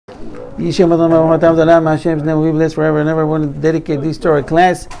Yishem Adonai B'Matam Zalam Hashem's name will be blessed forever and ever. I want to dedicate this to our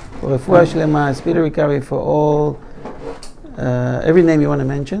class for refuah shlema, speedy recovery for all. Every name you want to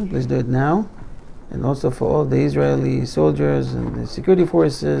mention, please do it now. And also for all the Israeli soldiers and the security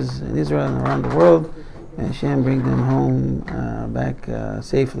forces in Israel and around the world. And Hashem bring them home back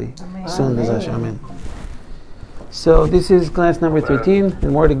safely. Soon, Bezat Hashem. So this is class number 13,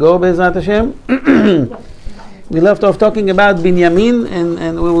 and more to go, Bezat Hashem. We left off talking about Binyamin,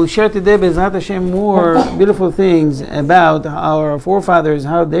 and we will share today, Bezat Hashem, more beautiful things about our forefathers,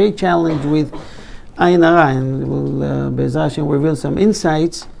 how they challenged with Ayin Hara, and we'll, Bezat Hashem, reveal some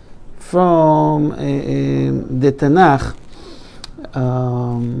insights from the Tanakh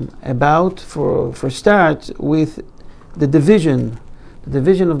about, for start, with the division of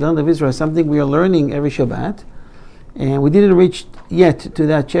the land of Israel, something we are learning every Shabbat. And we didn't reach yet to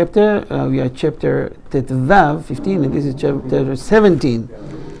that chapter. We are chapter Tetvav 15, and this is chapter 17.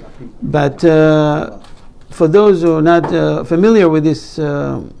 But for those who are not familiar with this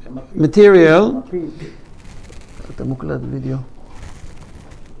material,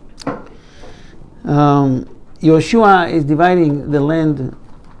 Yoshua is dividing the land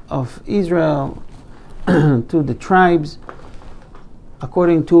of Israel to the tribes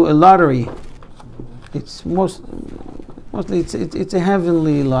according to a lottery. It's mostly it's a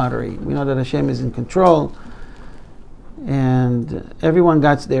heavenly lottery. We know that Hashem is in control, and everyone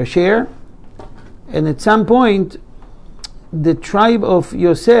got their share. And at some point, the tribe of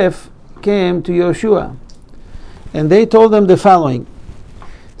Yosef came to Yoshua, and they told them the following.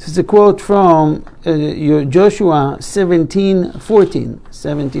 This is a quote from Joshua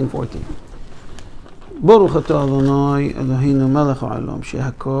 17:14. ברוך אתה אדוני אלוהינו מלך העולם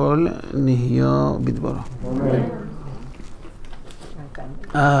שהכל נהיה בדברו.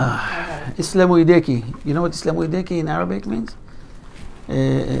 Islamu Ideki. You know what Islamu Ideki in Arabic means?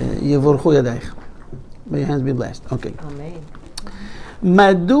 יבורכו ידייך. May your hands be blessed. Okay. Amen.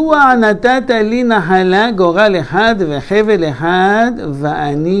 מדוע נתת לי נחלה גורל אחד וחבל אחד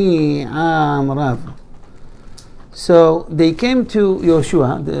ואני עם רב. So they came to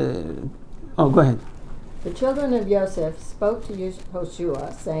Yoshua. Go ahead. The children of Joseph spoke to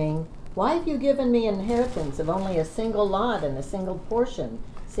Joshua, saying, "Why have you given me inheritance of only a single lot and a single portion,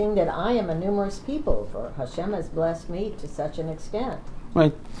 seeing that I am a numerous people? For Hashem has blessed me to such an extent."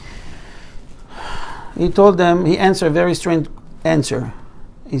 Right. He told them, he answered a very strange answer.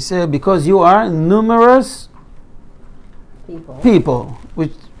 He said, because you are numerous people.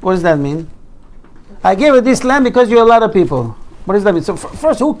 Which, what does that mean? I gave you this land because you're a lot of people. What does that mean? So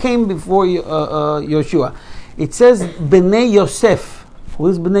first, who came before Yoshua? It says Bnei Yosef. Who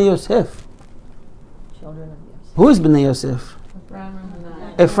is Bnei Yosef? Children of Yosef. Who is Bnei Yosef?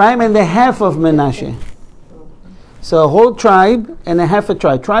 Ephraim and the half of Menashe. So a whole tribe and a half a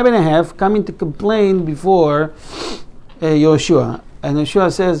tribe. Tribe and a half coming to complain before Yoshua. And Yoshua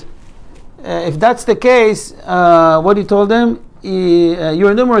says, if that's the case, what he told them,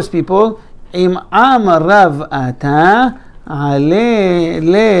 you're numerous people. Im am rav ata. The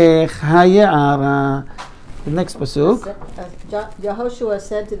next pasuk. Yehoshua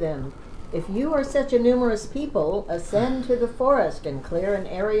said to them, "If you are such a numerous people, ascend to the forest and clear an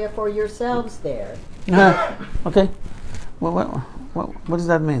area for yourselves there." Okay. What does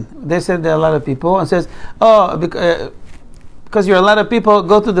that mean? They said there are a lot of people, and says, because you're a lot of people,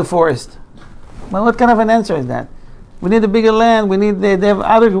 go to the forest. Well, what kind of an answer is that? We need a bigger land. We need. They have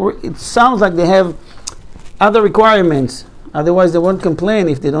other. It sounds like they have other requirements. Otherwise, they won't complain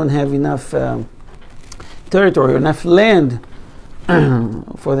if they don't have enough territory or enough land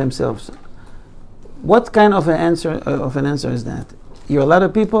for themselves. What kind of an answer is that? You're a lot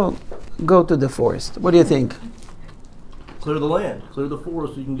of people. Go to the forest. What do you think? Clear the land, clear the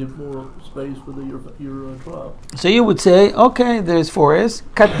forest, so you can give more space for your tribe. So you would say, okay, there's forest.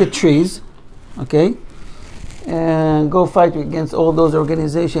 Cut the trees, okay, and go fight against all those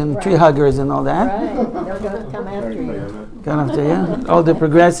organizations, tree huggers, and all that. Right, they're going to come after you. Come after you. All the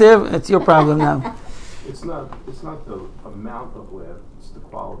progressive. It's your problem now. It's not the amount of land; it's the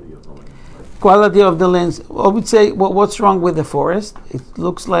quality of the land. Right? Quality of the lands. I would say, what's wrong with the forest? It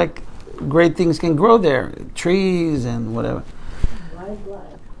looks like great things can grow there, trees and whatever.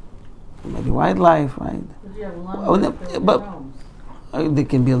 Wildlife. Maybe wildlife, right? But they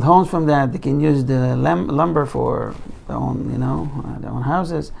can build homes from that. They can use the lumber for their own, their own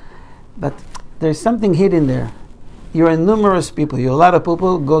houses. But there's something hidden there. You're a numerous people. You're a lot of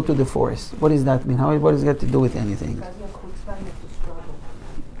people. Go to the forest. What does that mean? What does that to do with anything?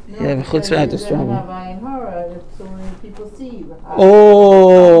 Yeah, chutzpah to struggle. People see.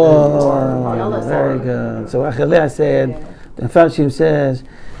 Oh, very good. So Achelea said, the Farshim says,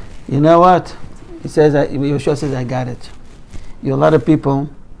 You know what? He says, Yeshua says, I got it. You're a lot of people,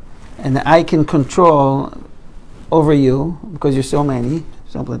 and I can control over you because you're so many,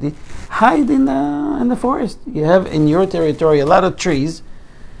 so plenty. Hide in the forest. You have in your territory a lot of trees.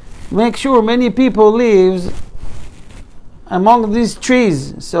 Make sure many people live among these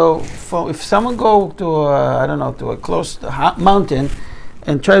trees. So if someone go to a close mountain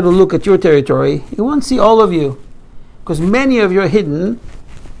and try to look at your territory, he won't see all of you because many of you are hidden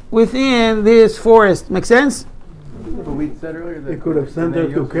within this forest. Make sense? But we said earlier that He could have sent her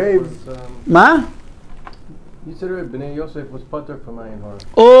Bnei to Yosef caves. was, Ma? you said earlier Bnei Yosef was pater from Ayin Hara.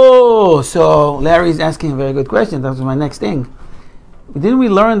 Oh, so Larry's asking a very good question. That was my next thing. Didn't we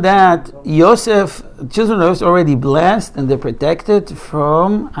learn that Yosef, children of Yosef, already blessed and they're protected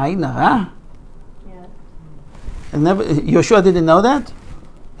from Ayin Hara? Yeah. And Yoshua didn't know that?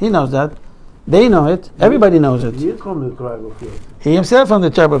 He knows that. They know it. Everybody knows it. He is from the tribe of Yosef. He himself from the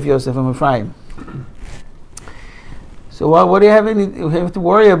tribe of Yosef from Ephraim. So what do you have to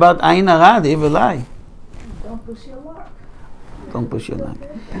worry about Ayin Hara, the evil eye? Don't push your luck. Don't push your luck.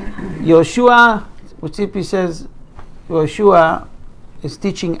 Yoshua, what Tzipi says, Yoshua is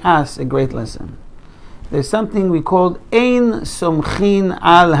teaching us a great lesson. There's something we call Ein Somchin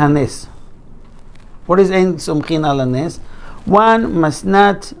Al Hanes. What is Ein Somchin Al Hanes? One must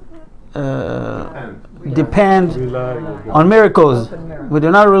not depend Rely. on miracles. Open miracles. We do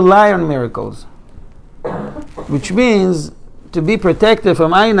not rely on miracles. Which means to be protected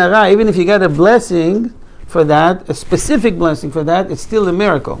from Ayin Hara, even if you got a blessing for that, a specific blessing for that, it's still a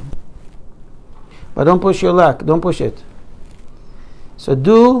miracle. But don't push your luck. Don't push it. So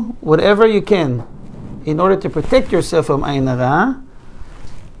do whatever you can in order to protect yourself from Ayin Hara.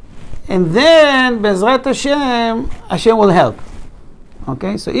 And then, Bezrat Hashem, Hashem will help.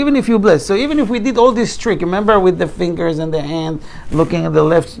 Okay? So even if you bless, so even if we did all this trick, remember with the fingers and the hand, looking at the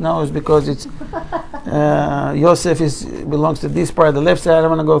left nose because it's, Yosef belongs to this part, the left side, I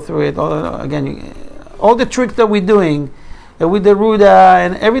don't want to go through it. All the tricks that we're doing with the Ruda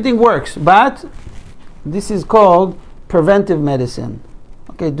and everything works. But this is called preventive medicine.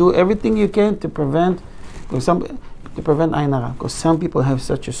 Okay, do everything you can to prevent Ayin Hara. Because some people have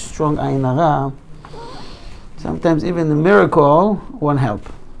such a strong Ayin Hara, sometimes even the miracle won't help.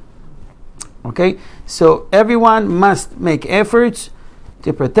 Okay, so everyone must make efforts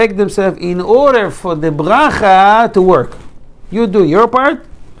to protect themselves in order for the bracha to work. You do your part,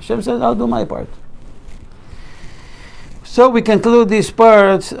 Hashem says, I'll do my part. So we conclude this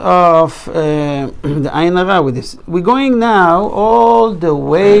part of the Ayin Hara with this. We're going now all the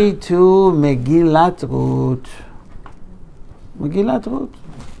way to Megillat Ruth. Megillat Ruth.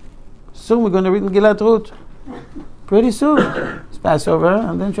 Soon we're going to read Megillat Ruth. Pretty soon. It's Passover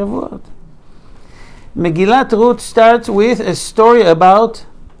and then Shavuot. Megillat Ruth starts with a story about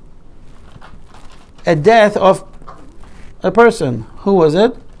a death of a person. Who was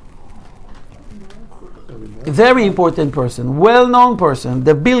it? A very important person, well-known person,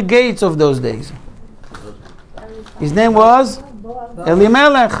 the Bill Gates of those days. His name was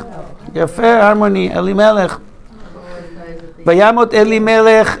Elimelech. Yafer harmony, Elimelech. Vayamot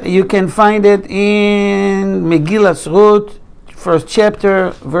Elimelech, you can find it in Megillat Ruth, first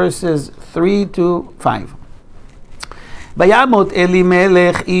chapter, verses 3 to 5. וימות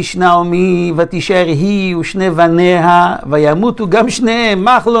אלימלך איש נעמי ותישאר היא ושני בניה וימותו גם שניהם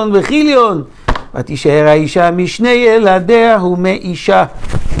מחלון וחיליון ותישאר האישה משני ילדיה ומאישה.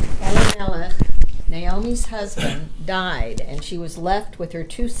 Elimelech, Naomi's husband, died, and she was left with her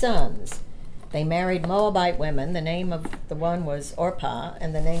two sons. They married Moabite women. The name of the one was Orpah,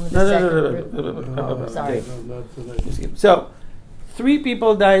 and the name of the second. Sorry. So, 3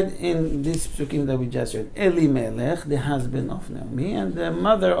 people died in this psukim that we just read. Elimelech, the husband of Naomi, and the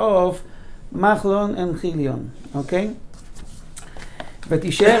mother of Machlon and Chilion. Okay? But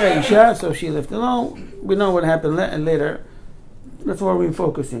Isha, so she left alone. We know what happened later. That's what we're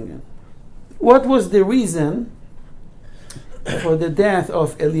focusing on. What was the reason for the death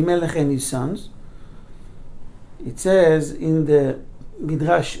of Elimelech and his sons? It says in the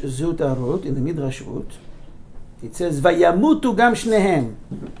Midrash Zutarut, in the Midrash Ruth, it says, Vayamutu gam shnehem.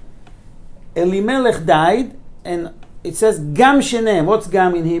 Elimelech died, and it says, Gam shenehem. What's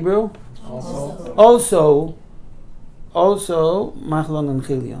gam in Hebrew? Also, Machlon and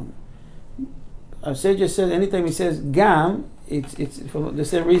Chilion. Our sage says, anytime he says gam, it's for the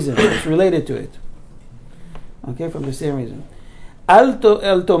same reason. It's related to it. Okay, from the same reason. אל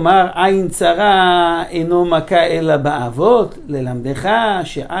תאמר עין צרה אינו מכה אלא באבות, ללמדך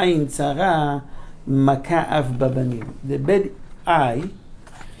שעין צרה מכה אף בבנים. The bad eye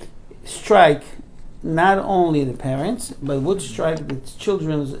strike not only the parents, but would strike the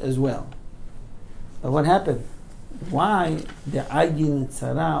children as well. But what happened? Why the ayin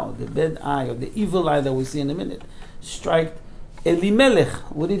tzara, or the bad eye, or the evil eye that we see in a minute, strike Elimelech?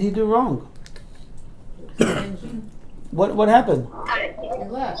 What did he do wrong? What happened? He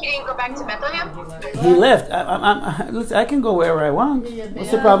didn't go back to Bethlehem? He left. Listen, I can go wherever I want. What's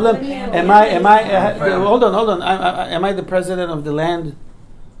the problem? Am I? Hold on. Am I the president of the land?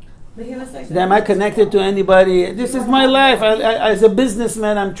 Am I connected to anybody? This is my life. As a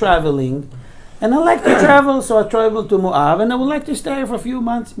businessman, I'm traveling, and I like to travel. So I traveled to Moab, and I would like to stay here for a few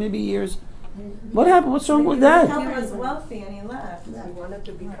months, maybe years. What happened? What's wrong with that? He was wealthy and he left. He wanted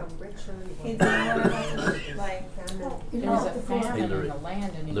to become richer. He didn't want to, like, There was a famine in the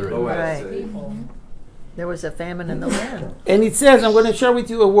land and he There didn't is. have people. There was a famine in the land. And it says, I'm going to share with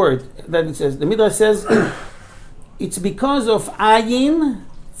you a word that it says. The Midrash says, it's because of ayin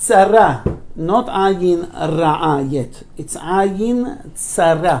tzara, not ayin ra'a yet. It's ayin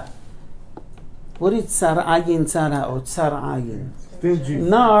tzara. What is tzara, ayin tzara, or tzara ayin? Stingy.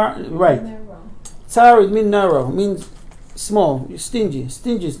 Nar, right. Tzara, it means narrow, means small, stingy,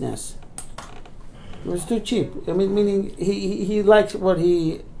 stinginess. It was too cheap. I mean, meaning he liked what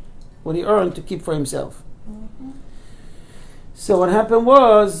he earned to keep for himself. So what happened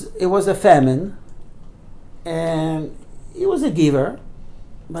was, it was a famine, and he was a giver,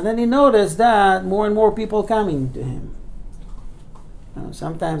 but then he noticed that more and more people coming to him.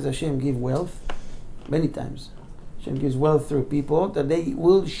 Sometimes Hashem gives wealth, many times. Hashem gives wealth through people that they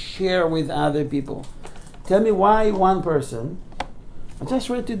will share with other people. Tell me why one person, I just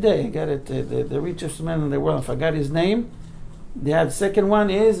read today, I got it, the richest man in the world, I forgot his name. The second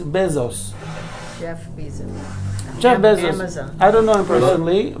one is Bezos. Jeff Bezos. Jeff Bezos. Amazon. I don't know him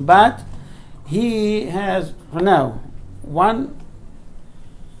personally, but he has, for now,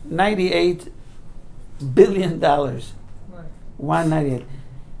 $198 billion. 198.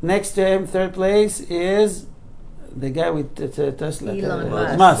 Next to him, third place, is the guy with Tesla.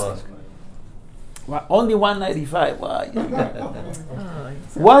 Elon Musk. Well, only 195. Wow. Oh,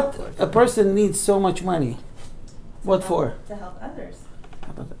 What a person needs so much money? What for? to help others.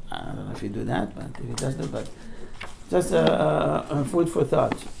 I don't know if you do that, but if he does that, but just food for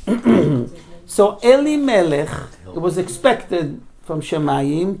thought. So Elimelech, it was expected from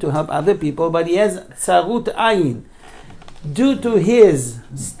Shemayim to help other people, but he has tzarut ayin. Due to his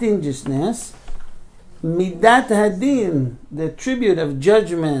stinginess, Midat Hadin, the tribute of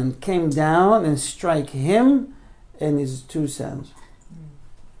judgment, came down and strike him and his two sons.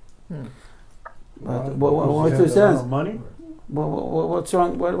 But what two sons? Money? What's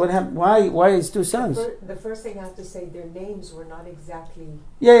wrong? What happened? Why his two sons? The first thing I have to say, their names were not exactly.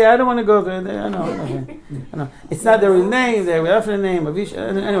 Yeah, I don't want to go there. I know. Okay. I know. It's not their real name. Their after name.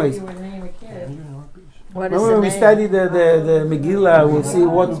 Anyways. You would name a kid. What is When the we name? study the Megillah, we'll see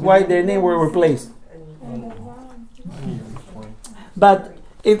why their name were replaced. But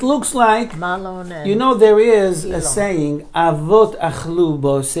it looks like, Malon and you know, there is a saying, Avot achlu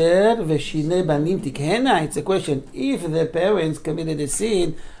boser v'shine banim tikhena. It's a question. If the parents committed a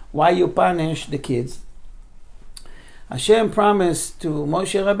sin, why you punish the kids? Hashem promised to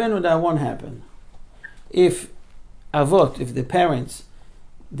Moshe Rabbeinu that won't happen. If the parents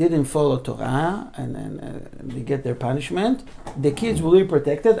didn't follow Torah and they get their punishment, the kids will be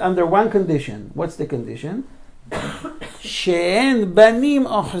protected under one condition. What's the condition? She'en banim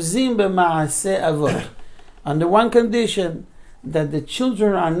ochzim b'ma'aseh avot. Under one condition, that the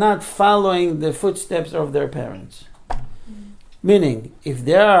children are not following the footsteps of their parents. Meaning, if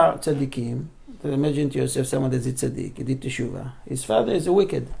they are tzaddikim, imagine to yourself someone that's a tzaddik, he did teshuvah. His father is a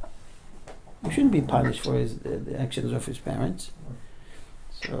wicked. You shouldn't be punished for the actions of his parents.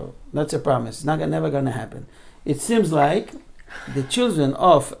 So that's a promise. It's never going to happen. It seems like the children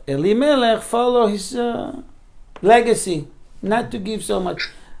of Elimelech follow his legacy, not to give so much.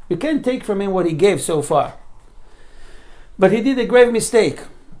 We can't take from him what he gave so far. But he did a grave mistake.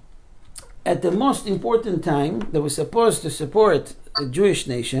 At the most important time, they were supposed to support the Jewish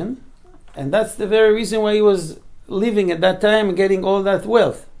nation, and that's the very reason why he was living at that time and getting all that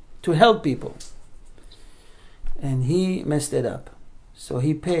wealth, to help people. And he messed it up. So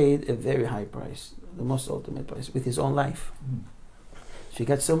he paid a very high price, the most ultimate price, with his own life. So he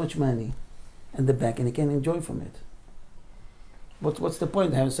got so much money in the bank and he can enjoy from it. What's the point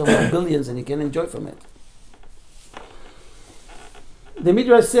of having so many billions and he can enjoy from it? The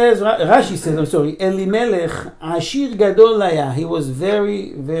Midrash says, Rashi says, Elimelech, Ashir Gadol Laya, he was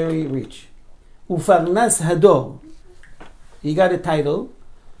very, very rich. Ufarnas Hador, he got a title,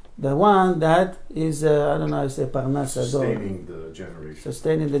 the one that is, I don't know how to say Parnas Hador. Sustaining the generation.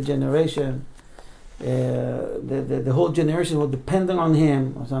 Sustaining the generation. the whole generation was dependent on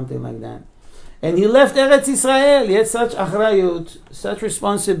him, or something like that. And he left Eretz Israel. He had such achrayut, such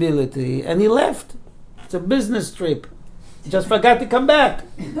responsibility, and he left. It's a business trip. He just forgot to come back.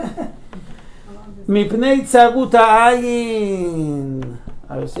 Mipnei tzarut ha'ayin.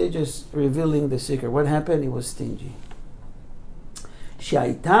 Our sages revealing the secret. What happened? He was stingy.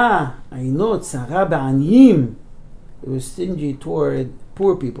 שהייתה עינו צרה בעניים. He was stingy toward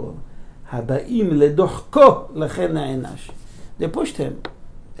poor people. הבאים לדוחקו לכן נענש. They pushed him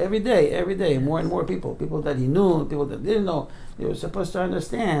every day, more and more people that he knew, people that didn't know. They were supposed to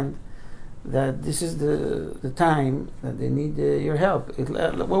understand that this is the time that they need your help.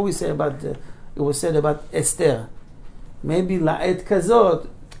 What we say about, it was said about Esther. Maybe la'et kazot,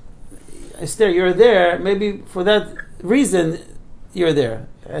 Esther, you're there. Maybe for that reason, you're there.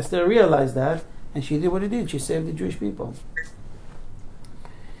 Esther realized that, and she did what she did. She saved the Jewish people.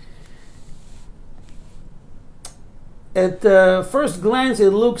 At first glance, it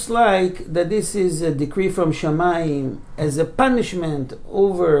looks like that this is a decree from Shamayim as a punishment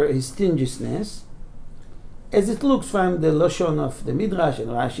over his stinginess, as it looks from the Lashon of the Midrash and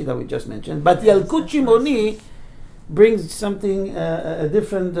Rashi that we just mentioned. But Yalkut Shimoni brings something, a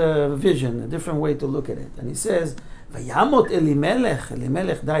different vision, a different way to look at it. And he says, Vayamot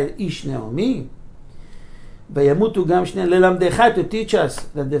Elimelech died ish Naomi. Vayamutu gam shne lelamdecha, to teach us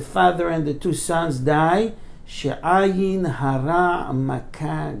that the father and the two sons die. She'ayin hara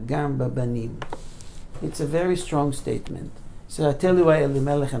maka gam babanim. It's a very strong statement. So I tell you why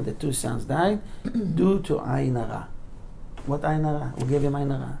Elimelech and the two sons died, due to ayin hara. What ayin hara? Who gave him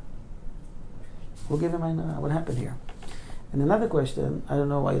ayin hara? Who gave him ayin hara? What happened here? And another question, I don't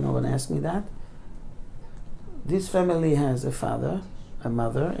know why no one asked me that. This family has a father, a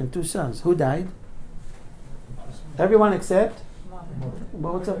mother, and two sons. Who died? Everyone except?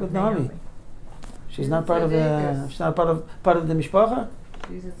 But what's up with Naomi? She's not part of the. She's not part of the mishpacha.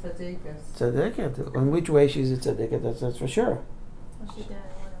 She's a tzaddikas. Tzaddikat. In which way she's a tzaddikat? That's for sure. Well, she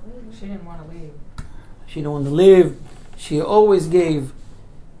didn't want to leave. She didn't want to leave. She didn't want to leave. She always gave.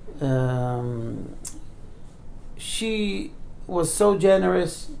 She was so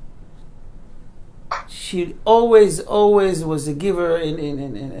generous. She always was a giver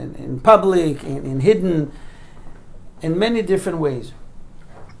in public, in hidden, in many different ways,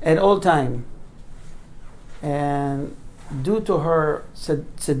 at all time. And due to her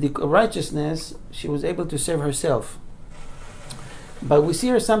righteousness, she was able to serve herself. But we see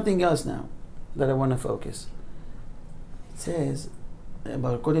her something else now that I want to focus. It says,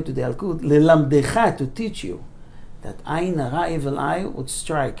 according to the Yalkut, lelamdecha, to teach you that ayin hara, evil eye, would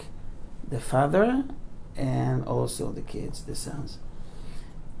strike the father and also the kids, the sons.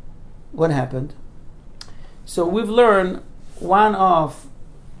 What happened? So we've learned one of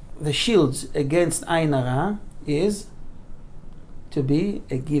the shields against ayin hara is to be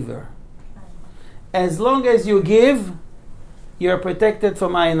a giver. As long as you give, you're protected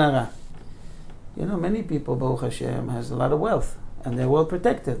from ayin hara. You know, many people, Baruch Hashem, has a lot of wealth, and they're well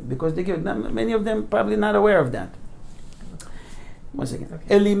protected because they give. Many of them probably not aware of that. One second.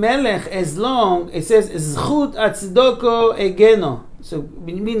 Okay. Elimelech, as long, it says, Zchut atzdoko egeno. So,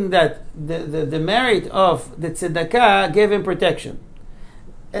 meaning that the merit of the tzedakah gave him protection.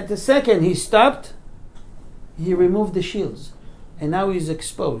 At the second he stopped, he removed the shields. And now he's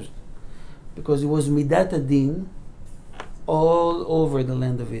exposed. Because it was midat adin all over the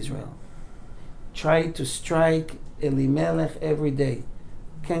land of Israel. Tried to strike Elimelech every day.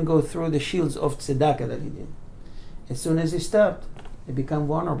 Can't go through the shields of tzedakah that he did. As soon as he stopped, he became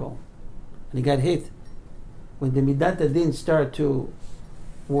vulnerable. And he got hit. When the midat adin start to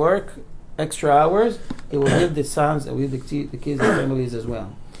work extra hours, it will hit the sons, it will hit the kids and families as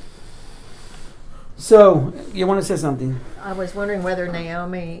well. So, you want to say something? I was wondering whether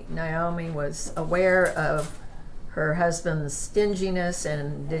Naomi was aware of her husband's stinginess,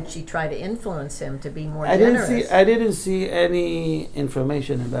 and did she try to influence him to be more generous? I didn't see any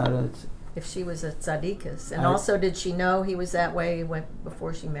information about it. If she was a tzaddikas. And also, did she know he was that way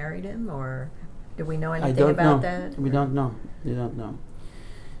before she married him? Or do we know anything about that? We don't know. We don't know.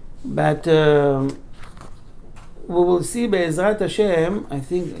 But we will see Be'ezrat Hashem, I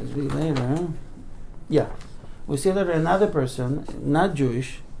think it'll be later. Yeah. We see that another person, not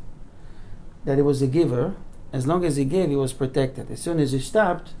Jewish, that he was a giver. As long as he gave, he was protected. As soon as he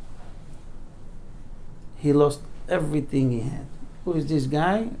stopped, he lost everything he had. Who is this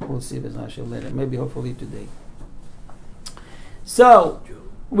guy? We'll see Be'ezrat Hashem later. Maybe hopefully today. So,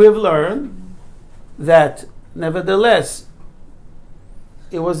 we've learned that nevertheless,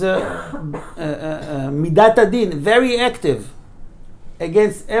 it was a midat adin, very active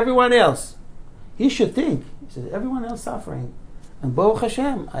against everyone else. he should think. He says, everyone else suffering. And Baruch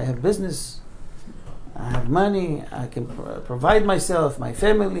Hashem, I have business, I have money, I can provide myself, my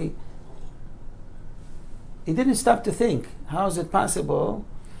family. He didn't stop to think, how is it possible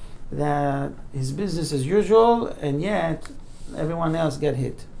that his business is usual and yet everyone else get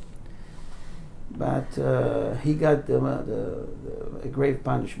hit? But he got a grave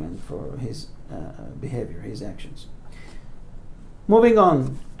punishment for his behavior, his actions. Moving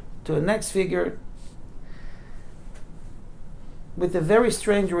on to the next figure with a very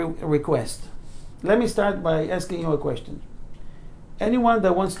strange request. Let me start by asking you a question. Anyone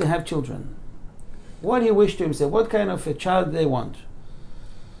that wants to have children, what do you wish to himself? What kind of a child they want?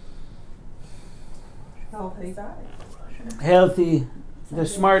 Healthy, the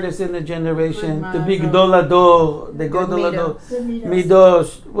smartest in the generation, the big Dolador, the Godolador,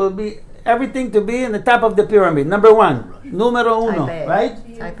 Midos, will be everything to be in the top of the pyramid. Number one, numero uno, Type A. right?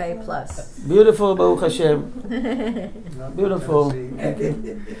 Type A plus. Beautiful, Baruch Hashem. Beautiful. Thank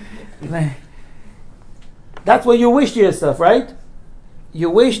you. That's what you wish to yourself, right? You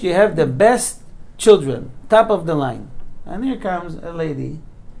wish to have the best children, top of the line. And here comes a lady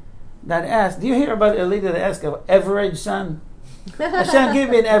that asks, do you hear about a lady that asks an average son? Hashem, give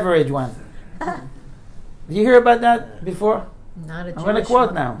me an average one. Did you hear about that before? Not a I'm Jewish going to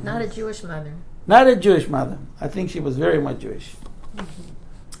quote now. Not a Jewish mother. Not a Jewish mother. I think she was very much Jewish.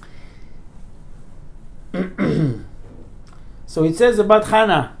 So it says about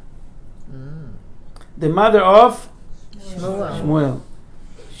Hannah, the mother of Shmuel.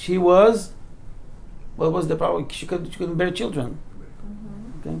 She was, what was the problem? She couldn't bear children.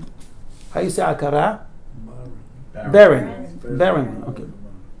 Okay. How you say akara? Barren. Okay.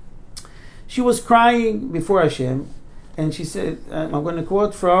 She was crying before Hashem, and she said, I'm going to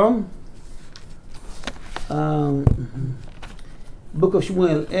quote from Book of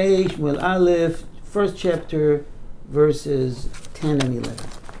Shmuel A, Shmuel Aleph, first chapter, verses 10 and 11.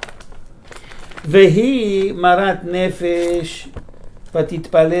 Vehi marat nefesh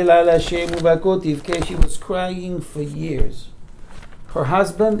vatitpalel al Hashem uvako tivkeh. She was crying for years. Her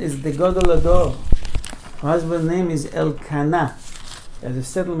husband is the Gadol Ador. Her husband's name is Elkanah. There's a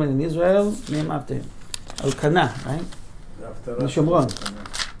settlement in Israel named after him. Elkanah, right? In Shimon.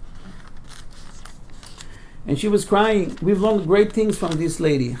 And she was crying. We've learned great things from this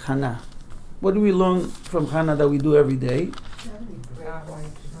lady, Hannah. What do we learn from Hannah that we do every day?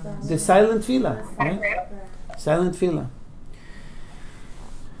 The silent tefillah, right? Silent tefillah.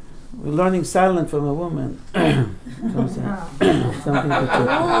 We're learning silent from a woman. Something to check.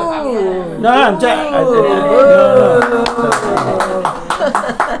 No, I'm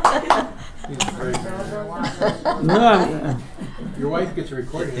Your wife gets a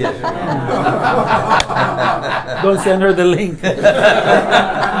recording. Don't send her the link.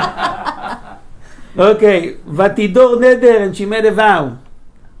 Okay, ותידור נדר, and she made a vow.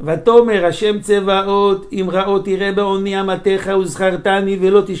 ותאמר השם צבאות, אם רעו תראה בעוני אמתך וזכרתני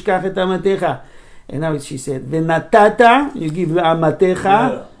ולא תשכח את אמתך. And now she said, ונתת, you give לאמתך,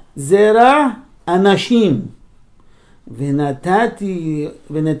 זרע אנשים.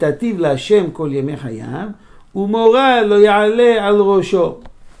 ונתתיו להשם כל ימי חייו, ומורה לא יעלה על ראשו.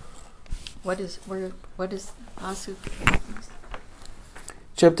 What is Pasuk?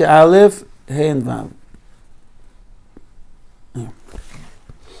 Chapter Aleph, Hey and Vav.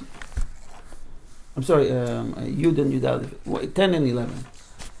 I'm sorry, Yud and Yud Aleph. 10 and 11.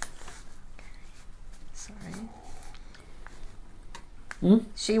 Sorry.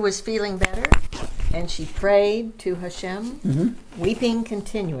 She was feeling better, and she prayed to Hashem, weeping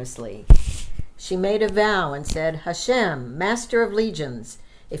continuously. She made a vow and said, Hashem, Master of Legions,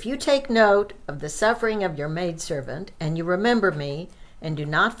 if you take note of the suffering of your maidservant, and you remember me, and do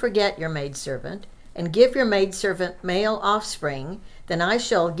not forget your maidservant, and give your maidservant male offspring, then I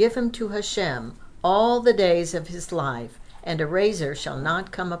shall give him to Hashem all the days of his life, and a razor shall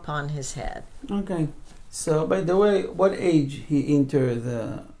not come upon his head. Okay. So, by the way, what age he entered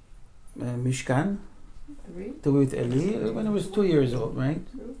the Mishkan? To with Eli? When he was 2 years old, right?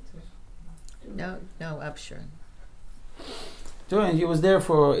 No, Upshur. So, and he was there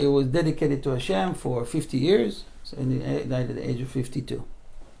for, it was dedicated to Hashem for 50 years. So, and he died at the age of 52.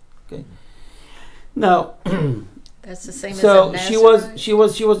 Okay. Now, that's the same so as a Nazarite? she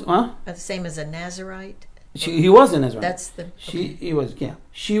was, huh? That's the same as a Nazarite? He was an Nazarite. That's the... Okay. He was, yeah.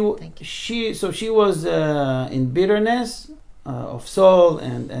 She was in bitterness of soul,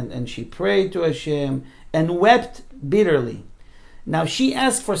 and she prayed to Hashem and wept bitterly. Now she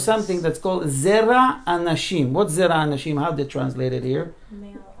asked for something that's called Zera Anashim. What's Zera Anashim? How they translate it here?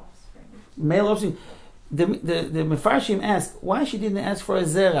 Male offspring. Male offspring. The Mefarshim asked why she didn't ask for a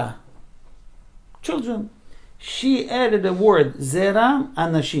Zera. children. She added the word zera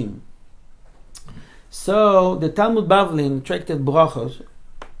anashim. So the Talmud Bavli in Tractate Brachos,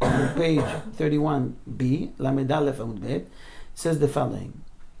 on page 31b, Lamed Aleph Amud Bet, says the following: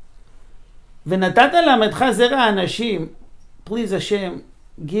 "V'natata lamedcha zera anashim." Please Hashem,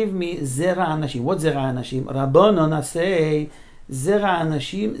 give me zera anashim. What zera anashim? Rabbono nasei zera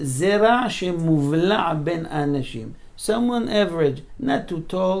anashim, zera shemuvla ben anashim. Someone average, not too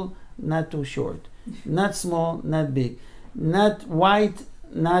tall, not too short, not small, not big, not white,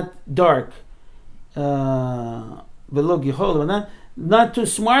 not dark. Not too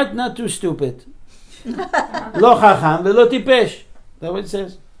smart, not too stupid. Lo chacham velo tipesh. That's what it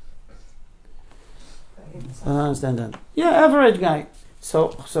says. I don't understand that. Yeah, average guy.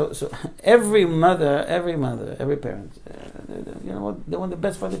 So every mother, every parent, you know what? They want the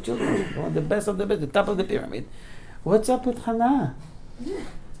best for the children. They want the best of the best, the top of the pyramid. What's up with Hannah?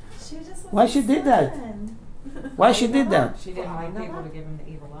 Why she did that? Why she did that? She didn't like people to give him the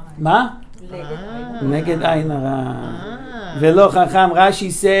evil eye. Ma? Neged ayin hara. Velo chacham.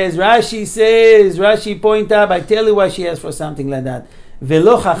 Rashi says, Rashi point out, I tell you why she asked for something like that.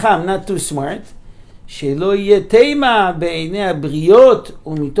 Velo chacham, not too smart. שלא יהיה תימה בעיני הבריות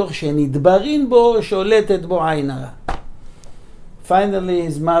ומתוך שנדברין בו שולטת בו עין הרע. Finally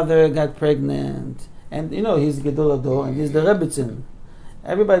his mother got pregnant, and you know he's Gedol Ador and he's the Rebbitzin.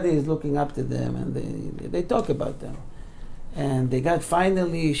 Everybody is looking up to them and they talk about them. And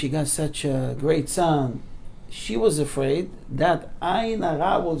she got such a great son. She was afraid that Ain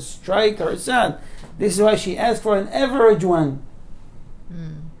Hara will strike her son. This is why she asked for an average one.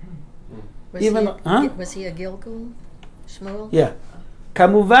 Was he a Gilgul, Shmuel? Yeah.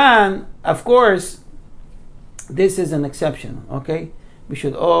 Kamuvan, of course, this is an exception, okay? We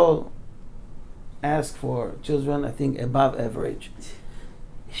should all ask for children, I think, above average.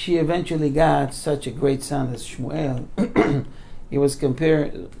 She eventually got such a great son as Shmuel. He was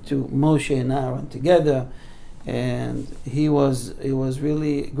compared to Moshe and Aaron together, and he was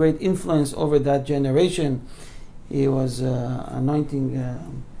really great influence over that generation. He was anointing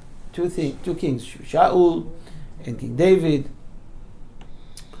two kings, Shaul and King David.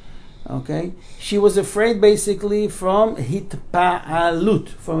 Okay, she was afraid basically from hitpa'alut,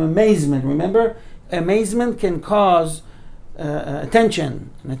 from amazement. Remember, amazement can cause attention,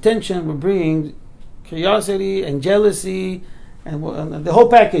 and attention will bring curiosity and jealousy and the whole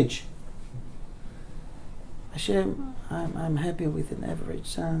package. Hashem, I'm happy with an average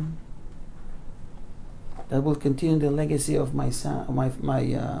son that will continue the legacy of my son, my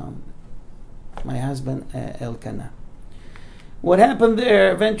husband Elkanah. What happened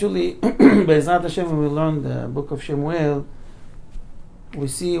there eventually, Be'ezrat Hashem, when we learn the book of Shemuel, we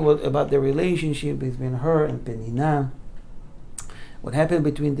see what about the relationship between her and Penina, what happened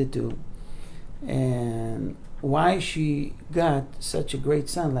between the two, and why she got such a great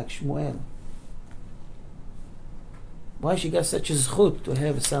son like Shmuel. Why she got such a zchut to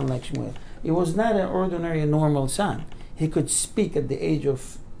have a son like Shmuel. It was not an ordinary, normal son. He could speak at the age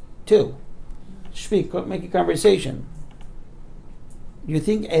of 2. Speak, make a conversation. You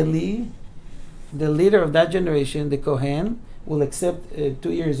think Eli, the leader of that generation, the Kohen, will accept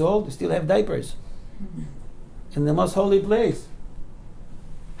 2 years old to still have diapers in the most holy place?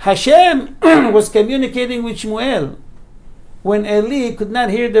 Hashem was communicating with Shmuel when Eli could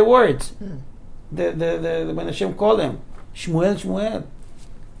not hear the words. When Hashem called him, Shmuel, Shmuel.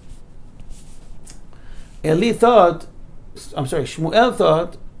 Shmuel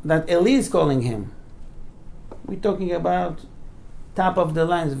thought that Eli is calling him. We're talking about top of the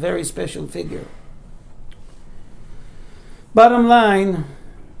line, very special figure. Bottom line,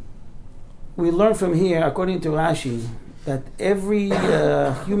 we learn from here, according to Rashi, that every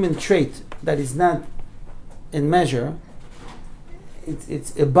human trait that is not in measure,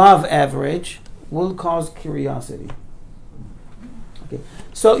 it's above average, will cause curiosity. Okay.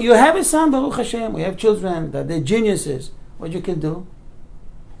 So you have a son, Baruch Hashem, we have children that they're geniuses. What you can do?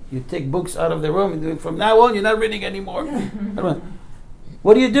 You take books out of the room and do it from now on, you're not reading anymore.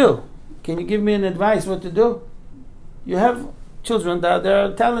 What do? Can you give me an advice what to do? You have children that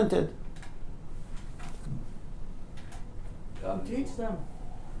are talented. Teach them.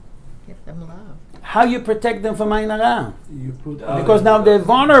 Give them love. How you protect them from Ayin Hara? You put Because now they're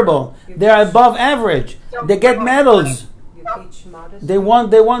vulnerable. They're above average. They get medals. You teach modesty. They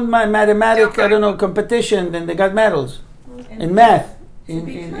won my mathematic, competition, then they got medals. In math,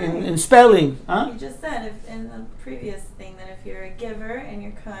 in spelling. Huh? You just said in the previous thing that if you're a giver and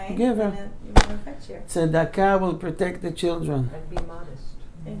you're kind, Giver. then it won't affect you. Tzedakah will protect the children. And be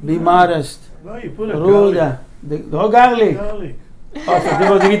modest. Be modest. No, you put a Ruda. garlic. Garlic. Garlic. Oh, for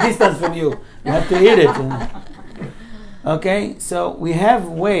people to get distance from you. You have to eat it. Okay, so we have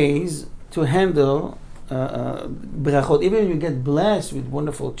ways to handle brachot. Even if you get blessed with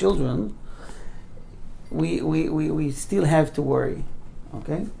wonderful children, we still have to worry.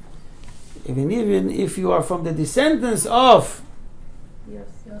 Okay? Even if you are from the descendants of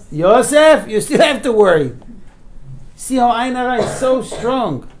Yosef, you still have to worry. See how Ain Hara is so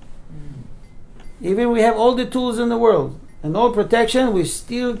strong. Even we have all the tools in the world and all protection, we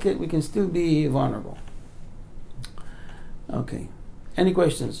can still be vulnerable. Okay. Any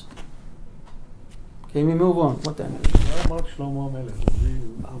questions? Can we move on? What time is it? What about Shlomo Melech? Was he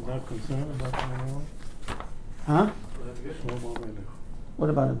not concerned about Shlomo? Huh? Shlomo Melech. What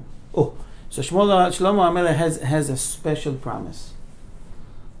about him? Oh, so Shlomo HaMelech has a special promise.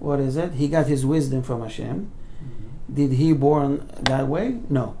 What is it? He got his wisdom from Hashem. Mm-hmm. Did he born that way?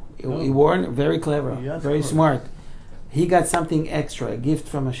 No. He born very clever, very smart. He got something extra, a gift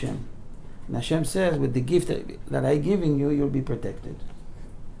from Hashem. And Hashem says, with the gift that I'm giving you, you'll be protected.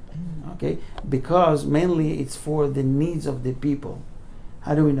 Okay? Because mainly it's for the needs of the people.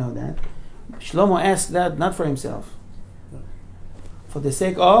 How do we know that? Shlomo asked that not for himself. For the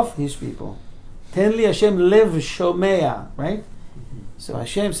sake of his people. Ten li Hashem lev shomea, right? So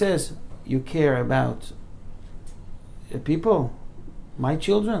Hashem says, you care about the people, my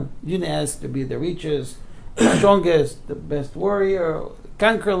children. You didn't ask to be the richest, the strongest, the best warrior,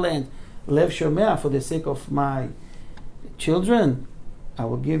 conquer land. Lev shomea, for the sake of my children, I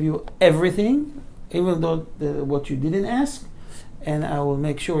will give you everything, even though what you didn't ask, and I will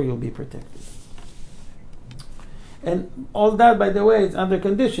make sure you'll be protected. And all that, by the way, is under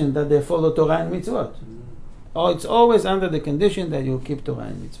condition that they follow Torah and mitzvot. Oh, it's always under the condition that you'll keep Torah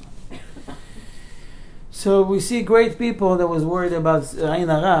and mitzvot. So we see great people that was worried about Ain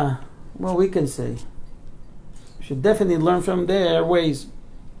Hara. Well, we can say we should definitely learn from their ways.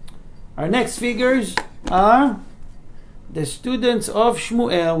 Our next figures are the students of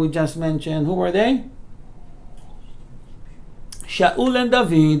Shmuel we just mentioned. Who were they? Shaul and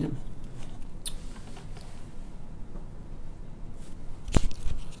David.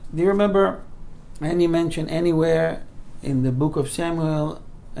 Do you remember any mention anywhere in the book of Samuel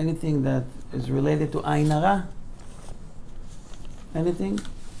anything that is related to Ain Hara? Anything?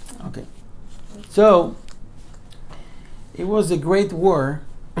 Okay. So, it was a great war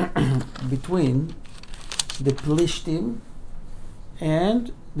between the Plishtim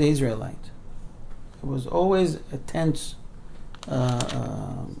and the Israelite. It was always a tense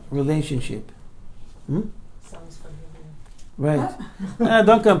relationship. Sounds familiar. Right.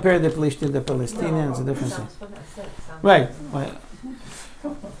 Don't compare the Plishtim, the Palestinians, the different things. Right. Right.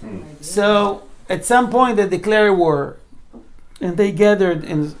 So, at some point they declared war, and they gathered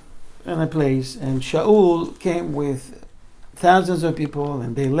in a place, and Shaul came with thousands of people,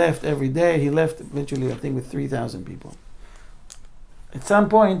 and they left every day. He left eventually, I think, with 3,000 people. At some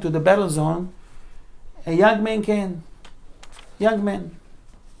point, to the battle zone, a young man came. Young man.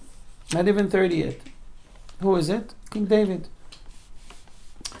 Not even 30 yet. Who is it? King David.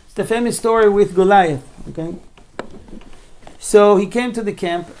 It's the famous story with Goliath. Okay? So he came to the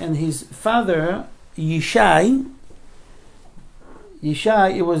camp, and his father, Yishai,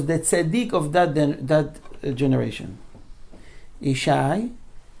 it was the tzaddik of that generation. Yishai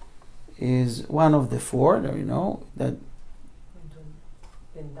is one of the four, you know, that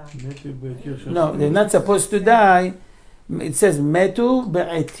no, they're not supposed to die. It says metu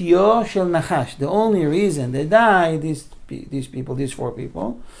be'etio shel nachash. The only reason they die, these people, these four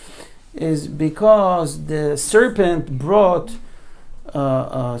people, is because the serpent brought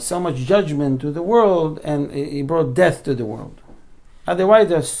so much judgment to the world, and he brought death to the world. Otherwise,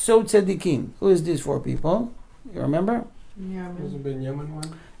 they're so tzaddikim. Who is these four people? You remember? Wasn't Binyamin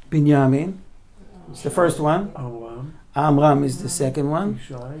one? Binyamin. It's the first one. Amram is the second one.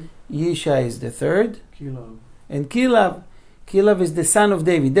 Yishai is the third. And Kilav is the son of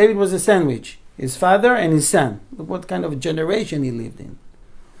David. David was a sandwich. His father and his son. Look what kind of generation he lived in.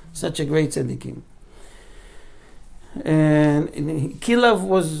 Such a great tzaddikim. And Kilav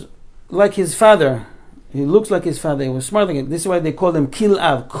was like his father. He looks like his father. He was smart like him. This is why they call him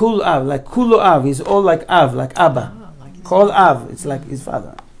Kilav, Kul Av, like Kulo Av. He's all like Av, like Abba. Kol Av, it's like his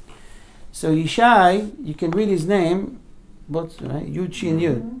father. So Yishai, you can read his name, both right? Yud, Shin,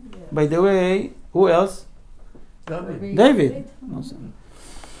 Yud. By the way, who else? David. Awesome.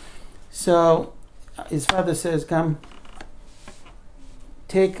 So his father says, "Come,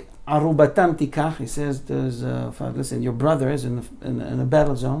 take arubatam tikach." He says, "There's father, listen, your brother is in a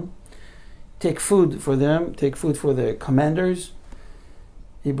battle zone. Take food for them. Take food for the commanders."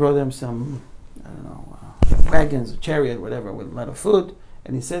 He brought them some, I don't know, wagons, a chariot, whatever, with a lot of food.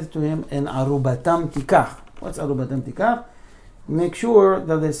 And he says to him, "En arubatam tikach." What's arubatam tikach? Make sure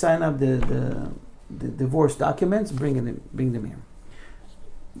that they sign up the divorce documents. Bring them here.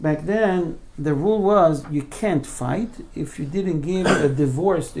 Back then, the rule was you can't fight if you didn't give a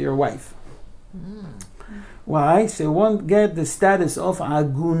divorce to your wife. Why? So you won't get the status of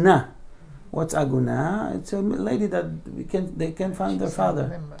aguna. What's aguna? It's a lady that they can't find their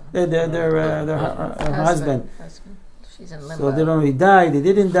father, their husband. She's in limbo. So they don't know he died, they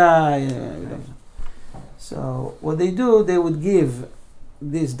didn't die. So what they do, they would give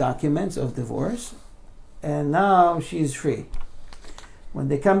these documents of divorce, and now she's free. When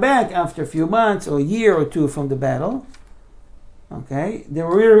they come back after a few months or a year or two from the battle, okay, they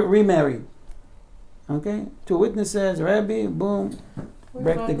were remarried. Okay, 2 witnesses, Rabbi, boom,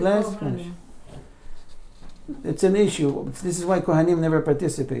 break the glass, finish. It's an issue. This is why Kohanim never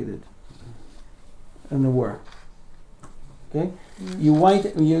participated in the war. Okay, you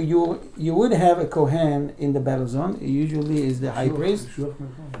would have a Kohen in the battle zone. It usually is the high priest.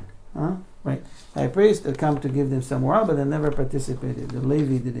 Right, high priest that come to give them some morale, but they never participated. The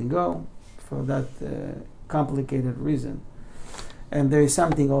Levi didn't go for that complicated reason. And there is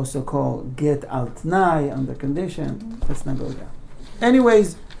something also called get al tnai, under condition. Let's not go there.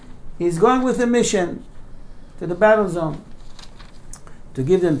 Anyways, he's going with a mission to the battle zone to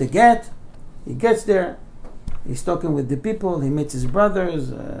give them the get. He gets there. He's talking with the people. He meets his brothers.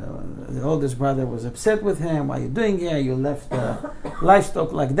 The oldest brother was upset with him. Why are you doing here? You left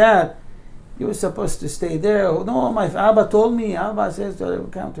livestock like that. You were supposed to stay there. Oh, no, my Abba told me. Abba says that I will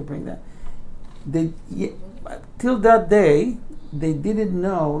come to bring that. Till that day, they didn't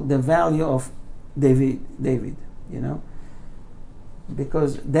know the value of David, you know,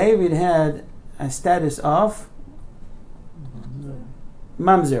 because David had a status of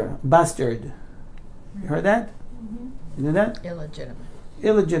mamzer, bastard. You heard that? You know that?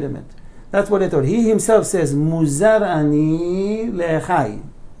 Illegitimate. That's what they thought. He himself says, Muzar ani le'echai.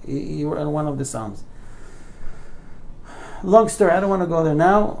 He wrote one of the Psalms. Long story, I don't want to go there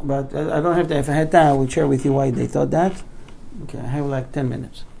now, but I don't have to. If I had time, I would share with you why they thought that. Okay, I have like 10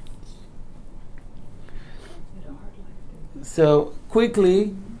 minutes. So,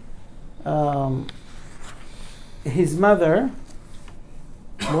 quickly, his mother,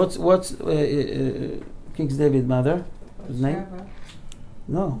 what's King David's mother? His name?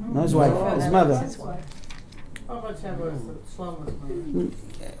 No, not his wife. His mother.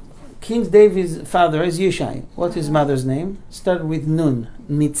 King David's father is Yishai. What's his mother's name? Started with Nun,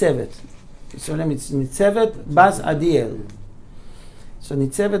 Nitzevet. So her name is Nitzevet Bas Adiel. So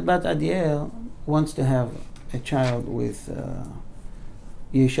Nitzevet Bat Adiel wants to have a child with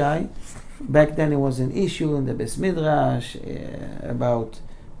Yishai. Back then it was an issue in the Bes Midrash about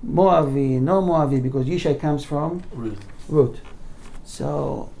Moavi, no Moavi, because Yishai comes from Ruth.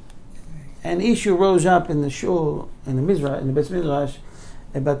 So an issue rose up in the shul, in the Bes Midrash,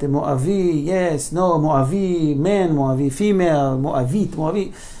 about the Moavi, yes, no, Moavi, man, Moavi, female,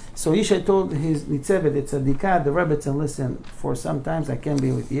 Moavit. So Yishai told his Nitzevet, it's a tzadikah, the rabbis, and listen, for sometimes I can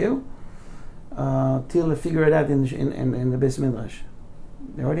be with you, till I figure it out in the Bes Midrash.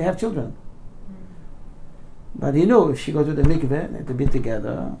 They already have children. But he knew if she goes to the mikveh, to be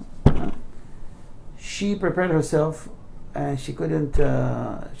together, she prepared herself, and she couldn't,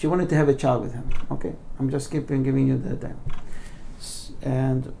 she wanted to have a child with him. Okay, I'm just giving you the time.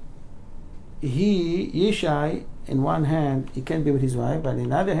 And Yishai, in one hand, he can be with his wife, but in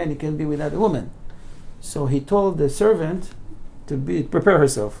the other hand, he can be with other women. So he told the servant to prepare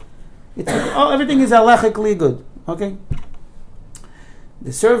herself. Everything is halachically good. Okay.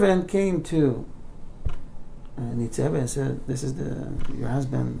 The servant came to Nitzevet and said, "This is your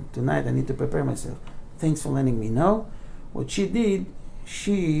husband tonight. I need to prepare myself. Thanks for letting me know." What she did,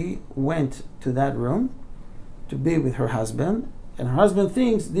 she went to that room to be with her husband, and her husband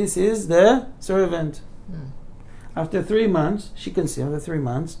thinks this is the servant. After 3 months, she conceived. After 3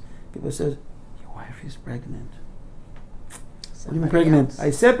 months, people said, "Your wife is pregnant." What do you mean pregnant?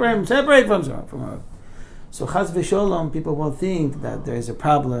 I separate from her. So chas v'sholom, people will think that there is a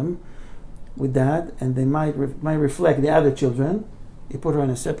problem with that, and they might reflect the other children. You put her in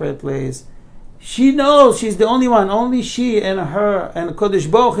a separate place. She knows she's the only one. Only she and her and Kodesh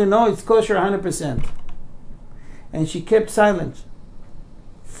Baruch Hu know it's kosher 100%. And she kept silent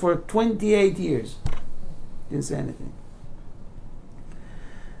for 28 years. Didn't say anything.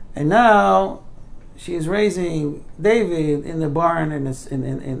 And now she is raising David in the barn in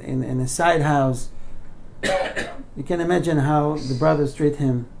a side house. You can imagine how the brothers treat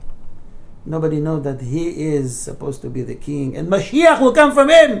him. Nobody knows that he is supposed to be the king, and Mashiach will come from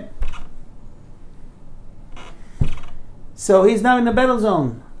him. So he's now in the battle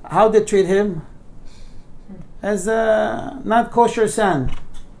zone. How they treat him? As a not kosher son.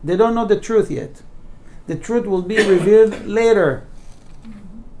 They don't know the truth yet. The truth will be revealed later.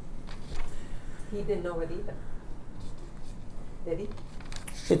 He didn't know it either. Did he?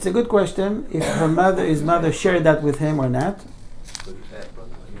 It's a good question if his mother shared that with him or not. But his half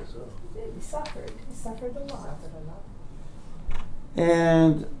brother, I guess so. He suffered. He suffered a lot.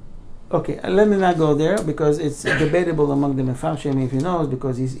 And okay, let me not go there because it's debatable among the Mefarshim if he knows,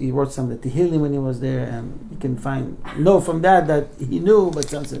 because he wrote some of the Tehillim when he was there, and you can know from that he knew, but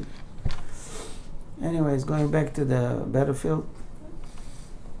something. Anyways, going back to the battlefield,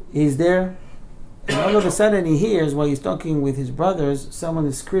 he's there, and all of a sudden he hears, while he's talking with his brothers, someone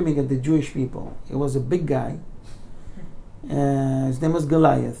is screaming at the Jewish people. It was a big guy. His name was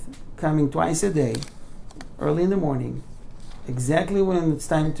Goliath, coming twice a day, early in the morning, exactly when it's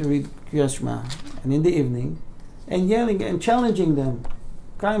time to read Kriyas Shema, and in the evening, and yelling and challenging them.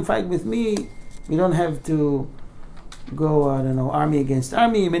 Come fight with me. We don't have to go, army against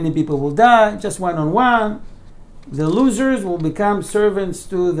army. Many people will die, just one-on-one. The losers will become servants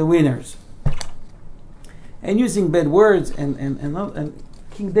to the winners. And using bad words, and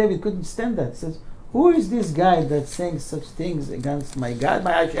King David couldn't stand that. He says, who is this guy that's saying such things against my God,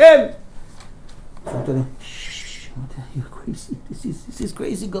 my Hashem? So I told him, shh, you're crazy. This is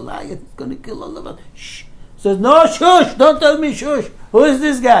crazy Goliath. He's going to kill all of us. Shh. He says, no, shush, don't tell me shush. Who is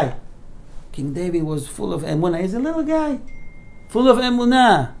this guy? King David was full of emunah. He's a little guy, full of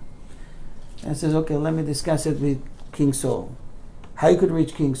emunah. And says, okay, let me discuss it with King Saul. How he could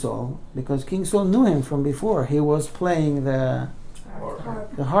reach King Saul? Because King Saul knew him from before. He was playing the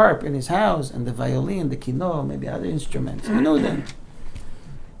harp in his house, and the violin, the kinnor, maybe other instruments. He knew them.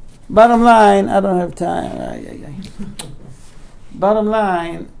 Bottom line, I don't have time. Bottom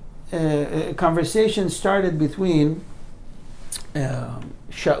line, a conversation started between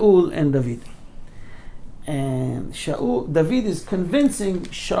Shaul and David. And David is convincing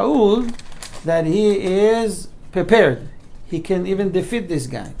Shaul that he is prepared. He can even defeat this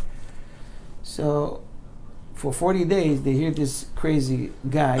guy. So for 40 days they hear this crazy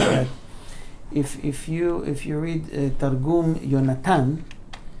guy that if you read Targum Yonatan,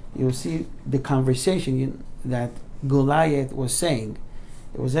 you'll see the conversation that Goliath was saying.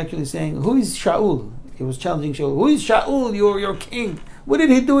 It was actually saying, who is Shaul? He was challenging Shaul. Who is Shaul, your king? What did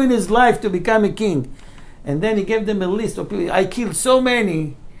he do in his life to become a king? And then he gave them a list of people. I killed so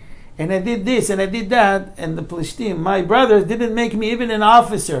many, and I did this, and I did that. And the Plishtim, my brothers, didn't make me even an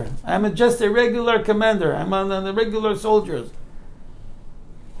officer. I'm just a regular commander. I'm on the regular soldiers.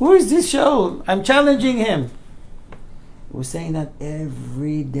 Who is this Shaul? I'm challenging him. He was saying that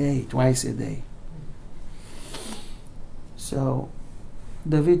every day, twice a day. So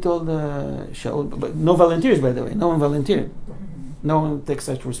David told Shaul, but no volunteers, by the way. No one volunteered. No one takes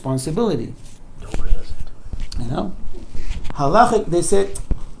such responsibility. You know? Halachic, they said,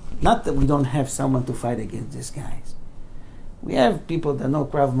 not that we don't have someone to fight against these guys. We have people that know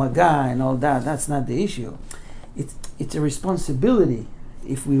Krav Maga and all that. That's not the issue. It's a responsibility.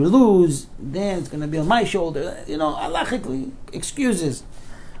 If we lose, then it's going to be on my shoulder. You know, halachically, excuses.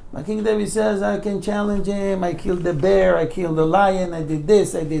 But King David says, I can challenge him. I killed the bear. I killed the lion. I did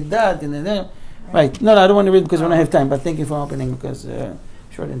this. I did that. And then, right. No, I don't want to read because we don't have time. But thank you for opening because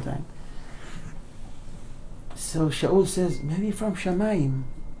short in time. So Shaul says, maybe from Shamayim,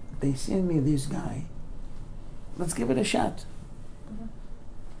 they send me this guy. Let's give it a shot.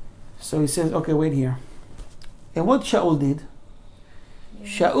 So he says, okay, wait here. And what Shaul did,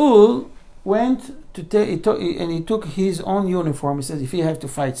 Shaul went to and he took his own uniform. He says, if you have to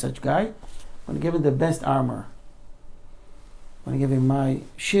fight such guy, I'm going to give him the best armor. I'm going to give him my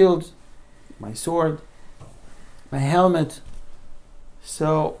shield, my sword, my helmet.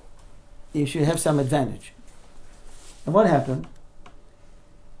 So you should have some advantage. And what happened?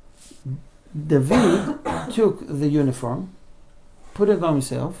 David took the uniform, put it on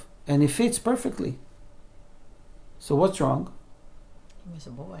himself, and it fits perfectly. So what's wrong? He was a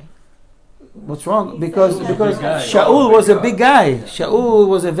boy. What's wrong? Because Shaul was a big guy. Shaul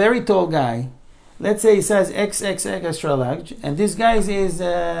was a very tall guy. Let's say he says XXX extra large, and this guy is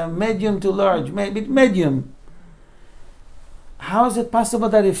medium to large, medium. How is it possible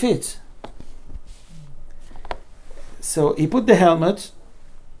that it fits? So he put the helmet,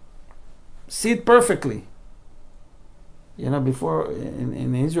 sit perfectly. You know, before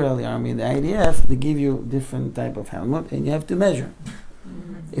in the Israeli army, the IDF, they give you different type of helmet, and you have to measure.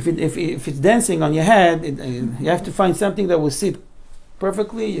 If it's dancing on your head, you have to find something that will sit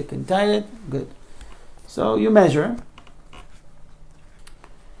perfectly. You can tie it, good. So you measure,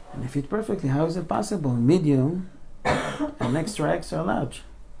 and if it perfectly, how is it possible? Medium and extra large.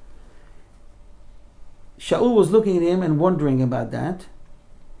 Shaul was looking at him and wondering about that.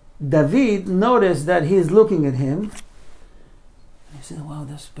 David noticed that he's looking at him. He said, wow,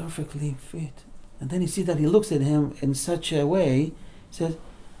 that's perfectly fit. And then you see that he looks at him in such a way, he says,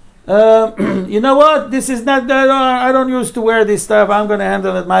 you know what, this is not, I don't used to wear this stuff, I'm going to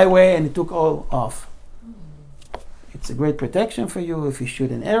handle it my way, and he took all off. It's a great protection for you if you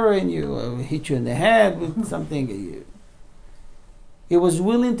shoot an arrow in you, or hit you in the head with something. He was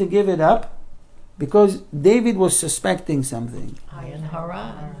willing to give it up because David was suspecting something. Ayin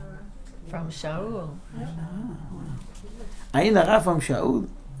hara from Shaul. Ayin hara from Shaul?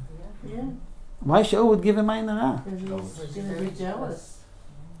 Yeah. Why Shaul would give him ayin hara? Because he's going to be jealous.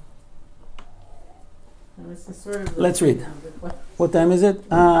 And it's the sort of Let's read. What time is it?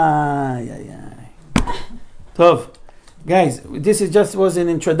 Tov. Guys, this is just was an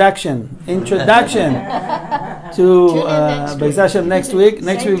introduction to Beis Hashem next week.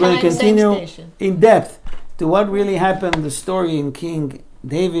 Next week we're going to continue in depth to what really happened, the story in King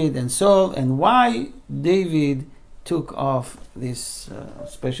David and Saul, and why David took off this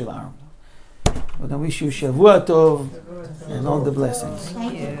special arm. But I wish you Shavua Tov and all the blessings.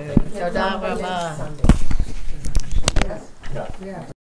 Thank you. Toda rabba.